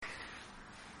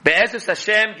Be'ezus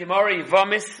Hashem, Gemara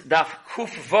Yevamis, Daf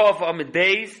Kuf Vav Amid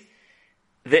Beis,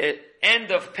 the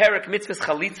end of Perek Mitzvahs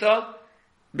Chalitza.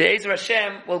 Be'ezer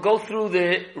Hashem will go through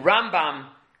the Rambam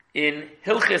in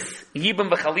Hilchis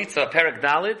Yibam V'Chalitza, Perek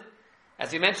Dalid.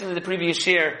 As we mentioned in the previous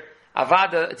year,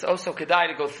 Avada, it's also Kedai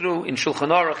to go through in Shulchan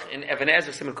Aruch, in Even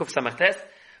Ezer, Siman Kuf Samachtes.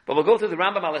 But we'll go through the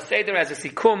Rambam Al Seder as a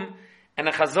Sikum and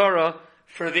a Chazorah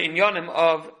for the Inyanim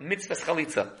of Mitzvahs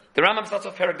Chalitza. The Rambam starts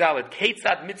off Perek Dalid,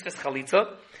 Keitzad Mitzvahs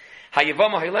Chalitza,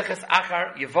 Hayavama Hayleches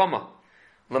Achar Yavama,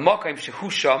 L'Mokayim Shehu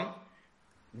Sham.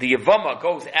 The Yavama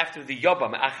goes after the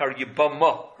Yabam, Achar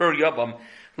Yabama, her Yabam,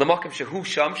 L'Mokayim Shehu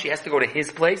Sham, she has to go to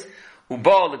his place, Uba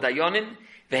L'Dayanin,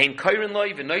 V'hein Kairin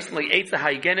Loi, V'noisin Loi Eitza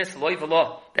Hayigenes Loi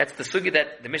V'lah. That's the sugi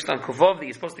that the Mishnah on Kuvov, that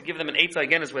you're supposed to give them an Eitza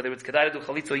Hayigenes, whether it's Kedai to do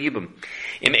Chalitza or Yibam.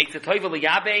 Im Eitza Toiva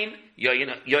L'Yabein,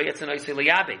 Yoyetz and Oisei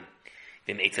L'Yabein.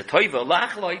 V'im Eitza Toiva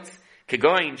L'Achloitz,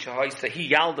 Kegoin Shahoisa Hi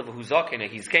Yalda V'hu Zaken,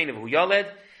 He's Kain V'hu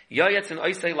Yaled, Yoyetz and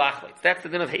Oisei L'Achloitz. That's the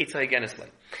din of Eitza Hayigenes Loi.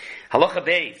 Halacha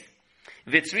Beis.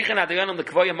 V'tzrichen adayon the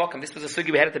kvoya mokum. This was a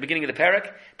sugi we had at the beginning of the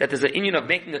parak, that there's an inyan of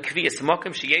making a kviyas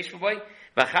mokum sheyesh v'boy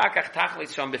v'achar kach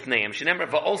tachlis sham b'fneim. Shenemar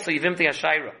va'olsa yivimti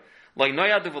hashayra loy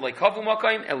noyadu v'loy kavu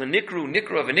mokum el nikru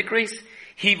v'nikris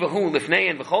hi v'hu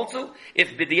lifnei v'cholzu.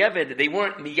 If b'diavad they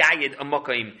weren't miyayid a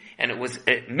mokum and it was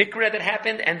a mikra that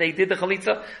happened and they did the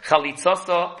chalitza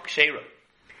chalitzasa kshera.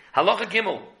 Halacha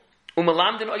gimel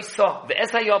umalamdin oisa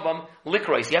v'esayobam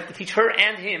likrois. You have to teach her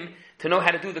and him to know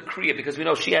how to do the kriya, because we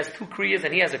know she has two kriyas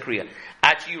and he has a kriya.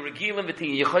 Achi regilim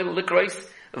v'ti yichayl likrois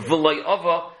v'loy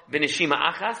ava b'neshima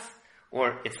achas,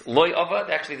 or it's loy ava.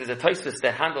 Actually, there's a Tosfos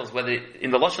that handles whether in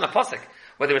the lashon pasuk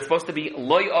whether it's supposed to be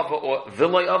loy ava or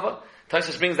v'loy ava.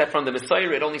 Tosfos brings that from the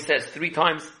Messiah. It only says 3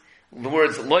 times the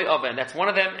words loy ava, and that's one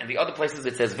of them. And the other places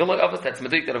it says v'loy ava. That's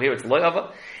meduik that over here it's loy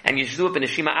ava, and you should do it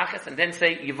b'neshima achas and then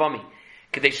say yivami.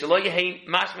 Kedei shelo yehein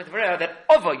mashmet v'reah that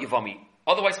ava yivami.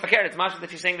 Otherwise, fakir, it's mashal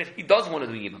that she's saying that he does want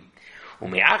to do yibam.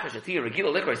 Ume'achas atiyah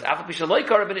regila likros afal pishaloi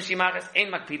kara b'neshimachas ein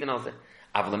makpidin al zeh.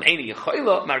 Avalam eini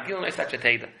yechoyla margilan eisach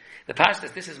sheteda. The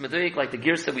pashtas, this is meduik like the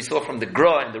girsa we saw from the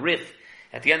Gra and the Rif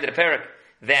at the end of the parak,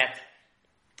 that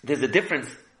there's a difference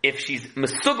if she's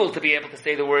mesugel to be able to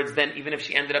say the words, then even if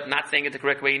she ended up not saying it the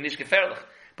correct way, nish geferlich.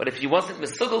 But if she wasn't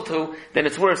mesugel to, then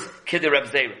it's worse. Kidder Reb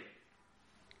Zera.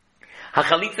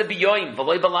 Hachalitza biyoyim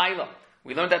v'loy balayla.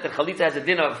 We learned that the chalitza has a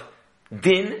din of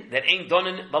din that ain't done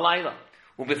in balayla.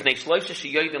 Ubifnei shloisha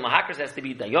sheyoydim lahakers has to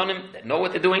be dayonim that know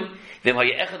what they're doing. V'im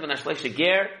hayechad v'nashloisha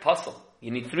ger pasal.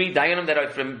 You need 3 dayonim that are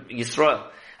from Yisrael.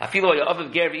 Afilo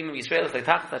hayaviv ger v'imam Yisrael is like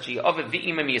tachas that sheyaviv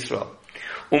v'imam Yisrael.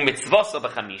 Umitzvasa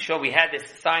b'chamisha. We had this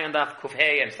sayan daf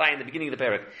kufhei and sayan in the beginning of the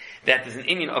parak that there's an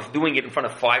inyan of doing it in front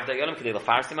of 5 dayonim k'dei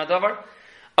lafarsim adavar.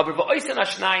 Really,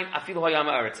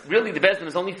 the bezdin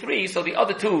is only 3, so the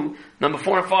other 2, number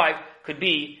 4 and 5, could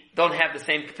be, don't have the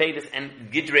same kfedis and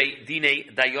gidrei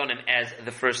dine dayonim as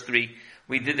the first 3.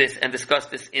 We did this and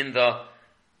discussed this in the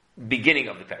beginning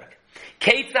of the parak.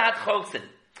 Keitzad chosin.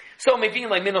 So maybe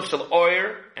like minol shel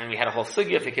oir, and we had a whole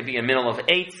sugya if it could be a minol of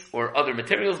 8 or other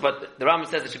materials, but the Rambam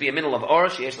says it should be a minol of oir.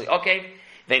 She actually okay.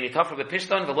 Ve'nitafra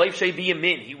bepishton v'loif shei be a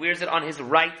min. He wears it on his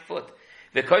right foot.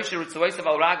 V'koisher utzuosav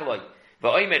al ragloi.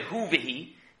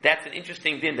 That's an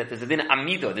interesting din, that there's a din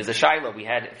amida, there's a shaila. We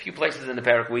had a few places in the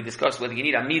parak where we discussed whether you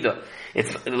need amida.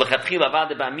 It's l'chatchila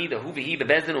v'ada b'amida, hu v'hi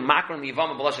bebezdin u'makron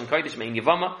li'yavama b'lashon kodesh me'in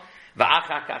yavama,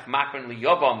 v'achakach makron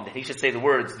li'yavam, that he should say the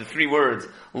words, the 3 words,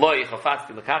 lo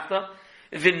yichafatzti l'kachta,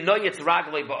 v'noyetz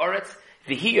ragloi ba'oretz,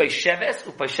 v'hi yoysheves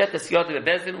u'pashetes yadu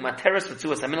bebezdin u'materes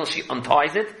v'tzuas aminal, she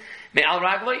unties it, me'al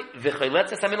ragloi,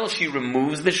 v'choyletzes aminal, she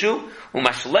removes the shoe,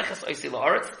 u'mashleches oisi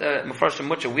la'oretz, the Mefarshim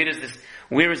Mucha,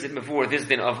 where is it before this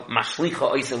din of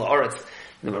mashlicha oisi la'oretz?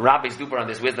 The rabbis do on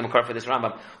this, where's the makar for this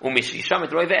Rambam? Umishisham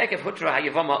et roi ve'ekev hutra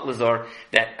hayavama l'zor,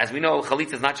 that as we know,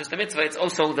 chalitza is not just a mitzvah, it's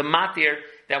also the matir,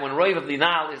 that when roi of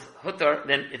linal is hutar,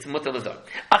 then it's mutar l'zor.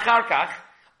 Achar kach,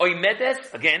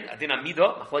 oimedes, again, adin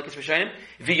amido, machlokes v'shayim,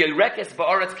 v'yorekes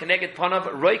ba'aretz keneged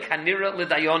panav, roi kanira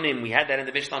l'dayonim. We had that in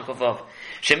the Mishnah on Kovav.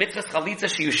 Shemitzvahs chalitza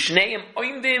shiyu shneim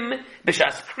oimdim,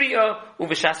 b'shas kriya,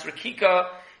 u'b'shas rekika,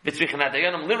 v'tzrichan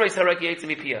adayonim, lirois haraki yitzim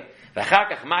mipiyah. V'achar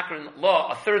kach makrin law,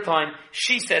 a 3rd time,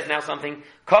 she says now something,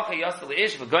 kocha yasel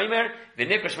ish v'goymer,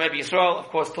 v'nikra shmei b'Yisrael, of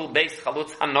course, tul beis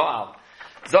chalutz hano'al.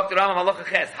 Dr. Rambam halacha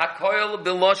ches, hakoil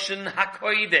b'loshen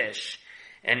hakoidesh.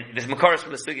 And this Makaris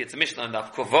from the Sugi, it's a Mishnah and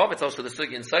Daf Kuvav, it's also the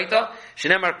Sugi in Saita.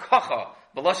 Shenemar Kocha,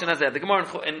 B'Lashon Hazeh. The Gemara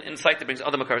in Saita brings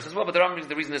other Makaris as well, but the Rambam brings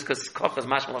the reason is because Kocha is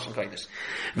Mashma Lashon Kodesh.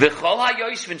 V'chol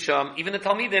ha'yoshvin sham, even the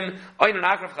Talmidim, Oyin and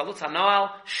Agrav Chalutz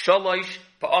HaNoal, Sholosh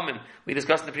pa'amim. We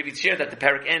discussed in the previous year that the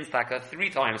parak ends taka 3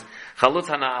 times. Chalutz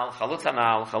hanal, chalutz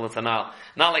hanal, chalutz hanal.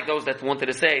 Not like those that wanted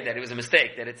to say that it was a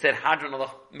mistake, that it said hadron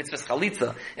alach mitzvahs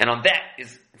chalitza, and on that it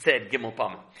said gimel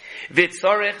pa'amim.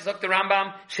 V'tzorech, zok the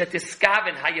Rambam,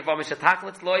 shetiskaven hayavam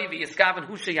shetachlitz loy, v'yiskaven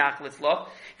hu sheyachlitz lo,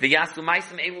 v'yasu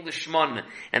maisim elu l'shmon.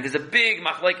 And there's a big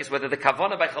machlekes whether the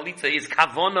kavana by chalitza is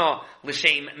kavana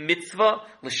l'shem mitzvah,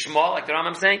 l'shma, like the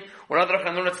Rambam saying, or other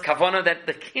Chanun, it's kavana that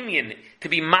the kinyan, to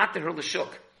be mater her l'shuk.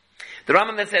 The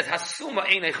Rambam then says, Hasuma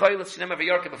ein echoylus shnema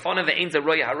v'yorke b'fona ve'ein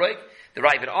zeroya haroik. The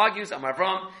Ravid argues, Amar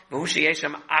Avram, v'hu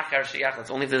sheyeshem achar sheyach. It's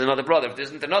only if there's another brother. If there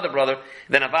isn't another brother,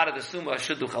 then avada the suma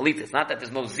should do chalit. It's not that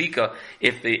there's no zika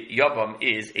if the yavam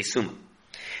is a suma.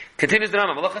 Continues the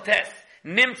Rambam, Malacha test,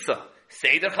 nimtza,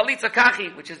 seder chalitza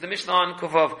kachi, which is the Mishnah on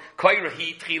Kuvav, koyre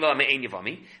hi tchila me'ein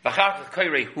yavami, v'acharkach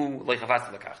koyre hu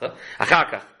loichavas l'kachta,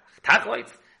 acharkach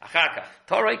tachloitz, acharkach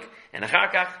toroik, and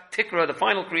acharkach tikra, the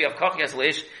final kriya of kachias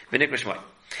leish v'nikra shmai.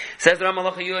 Says the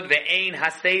Rambam Malacha Yud, ve'ein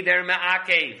ha-seder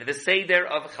ma'akev, the seder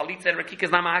of chalitza and rakik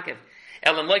is not ma'akev.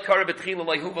 Elen loy kara betchila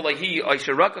loy hu v'loy hi, oy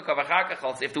sherakach av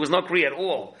acharkach, if there was no kriya at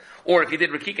all, or if you did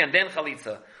rakik and then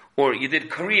chalitza, or you did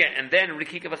Korea and then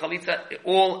Rikika v'chalitza,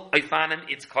 all Eifanim,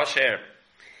 it's kosher.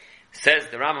 Says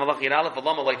the Rambam Malach Yid Aleph,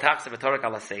 V'lama loy tachse v'torek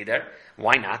ala seder.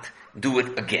 Why not? Do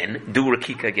it again. Do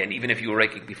Rikika again, even if you were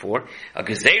Rikik before. A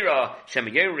Gezerah,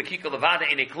 Shemayeru Rikika levada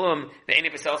ene klum,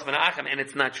 ve'ene v'sels menachem, and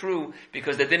it's not true,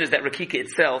 because the din is that Rikika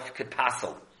itself could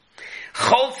passel.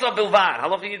 Cholza bilvad,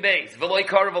 Halach Yid Beis, V'loy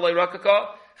kar v'loy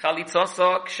rakaka, Chalitza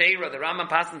Ksheira, the Rambam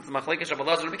Paskins, the Machlekes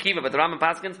Shabbalaz Rabbi Kiva, but the Rambam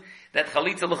Paskins, that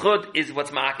Chalitza L'chud is what's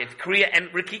Ma'akiv. Kriya and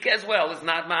Rikika as well is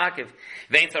not Ma'akiv.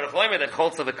 Vein Tzarech Loimer, that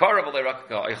Cholza V'kara V'lei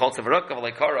Rakaka, or Cholza V'rakka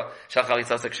V'lei Kara, Shal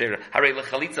Chalitza Ksheira. Harei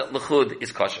L'chalitza L'chud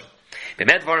is kosher.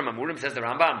 B'med Varim Amurim, says the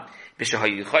Rambam,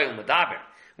 B'shahayu Yichayil Medaber,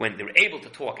 when they were able to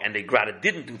talk and they grada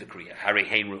didn't do the Kriya, Harei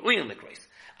Hein Ru'uyin L'kreis,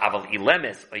 Aval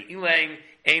Ilemes, or Ilein,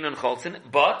 Einon Cholzin,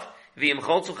 but V'im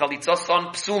cholzu chalitza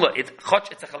son psula. It's a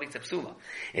chalitza psula.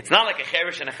 It's not like a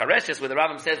cherish and a chareshes where the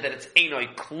Rambam says that it's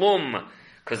einoi klum,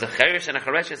 because the cherish and a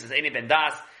chareshes is einoi ben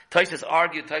das. Taisus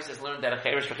learned that a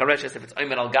cherish and chareshes, if it's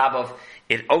oimer al gabav,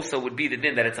 it also would be the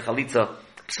din that it's a chalitza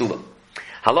psula.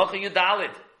 Halacha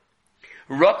yudalid.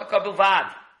 Rakaka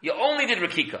bilvad. You only did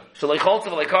rakika. Shalei cholza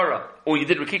v'lei kara. Or you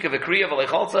did rakika v'kriya v'lei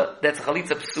cholza. That's a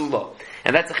chalitza psula.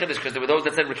 And that's a chiddush, because there were those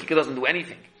that said rakika doesn't do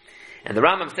anything. And the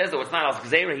Rambam says, though it's not as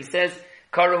Gzeira, he says,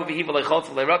 Karahu v'hi v'lei cholz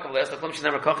v'lei rakav v'lei esla klum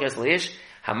shenem rakach yes leish,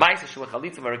 ha'maisa shu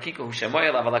chalitza v'rakika hu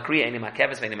shemoyel aval akriya enim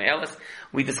ha'keves v'enim ha'elis.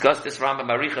 We discussed this Rambam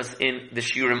Arichas in the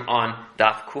Shurim on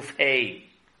Daf Kuf Hey.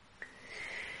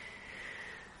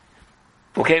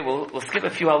 Okay, we'll skip a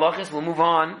few halachas, we'll move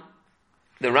on.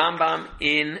 The Rambam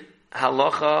in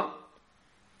halacha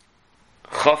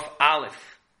Chof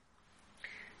Aleph.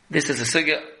 This is a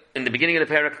sugya in the beginning of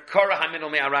the parak, Kara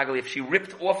Hamidol Me'aragali, if she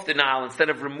ripped off the nail instead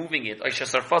of removing it, Aisha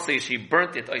Sarfasi, she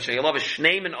burnt it, Aisha Yalav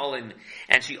Shneimen Olin,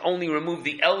 and she only removed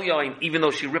the Elyoim, even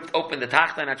though she ripped open the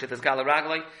Tachta, and Achetas Gala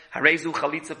Ragali, Harezu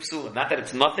Chalitza Psula. Not that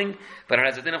it's nothing, but it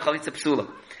has a din of Chalitza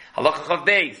Psula. Halacha Chav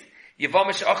Beis,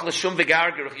 Yevamish Achla Shum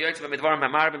Vegarger, Yoytz B'midvarim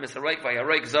Hamar B'misaroik,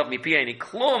 Vayaroik Zav Mipi, Eine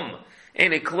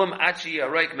Klum Achi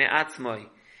Yaroik Me'atzmoi.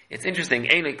 It's interesting,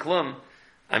 Eine Klum,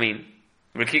 I mean,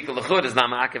 Rikika L'chud is not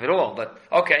ma'akev at all, but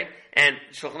okay. And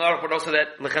Shulchan Aruch put also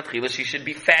that L'chatchila she should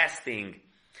be fasting.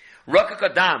 Rakak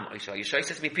Adam,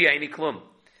 Yishaysis Mipi Aini Klum.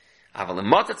 Aval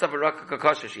L'motatz of a Rakak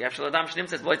Kosher, Sheyafshel Adam Shnim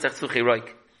says V'loitzach Tzuchi Roik.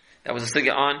 That was a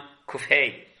sugya on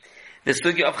Kufhei. The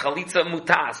sugya of Chalitza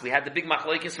Mutas. We had the big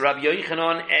machlokes, Rabbi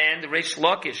Yochanan and Reish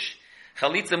Lakish.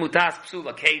 Chalitza Mutas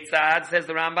Psula. Keitzad, says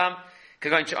the Rambam.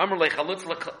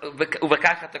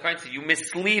 You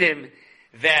mislead him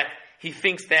that he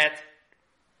thinks that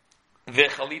the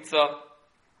chalitza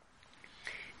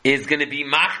is going to be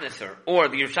machneser, or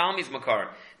the Yerushalmi's makar,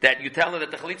 that you tell her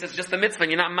that the chalitza is just a mitzvah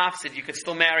and you're not mafsid, you could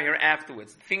still marry her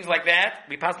afterwards. Things like that,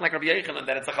 we pass like Rabbi Yochanan,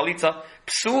 that it's a chalitza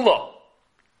psula.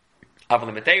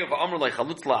 Avalemeteu va'amr loy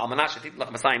chalutzla almanash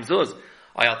titlach masayim zuz,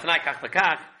 ayal tanai kach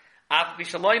v'kach, af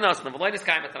b'shaloinas, nevaloinas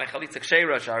kaim etanai chalitza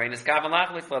ksheira, sharein eskav and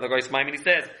lachlitzla, the Goyis Maimini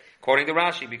says, according to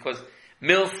Rashi, because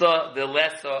milsa the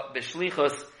lesa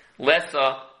b'shlichus,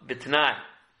 lesa b'tnai.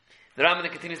 The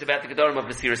Rambam continues about the Gedorim of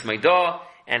Mesiris Meidah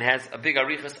and has a big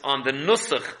arichas on the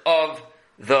nusach of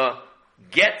the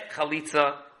get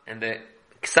chalitza and the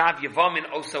ksav yavamin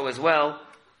also as well.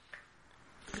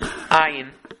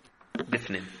 Ayin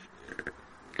bifnim.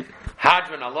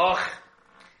 Hadron aloch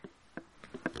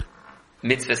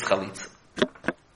mitzvahs chalitza.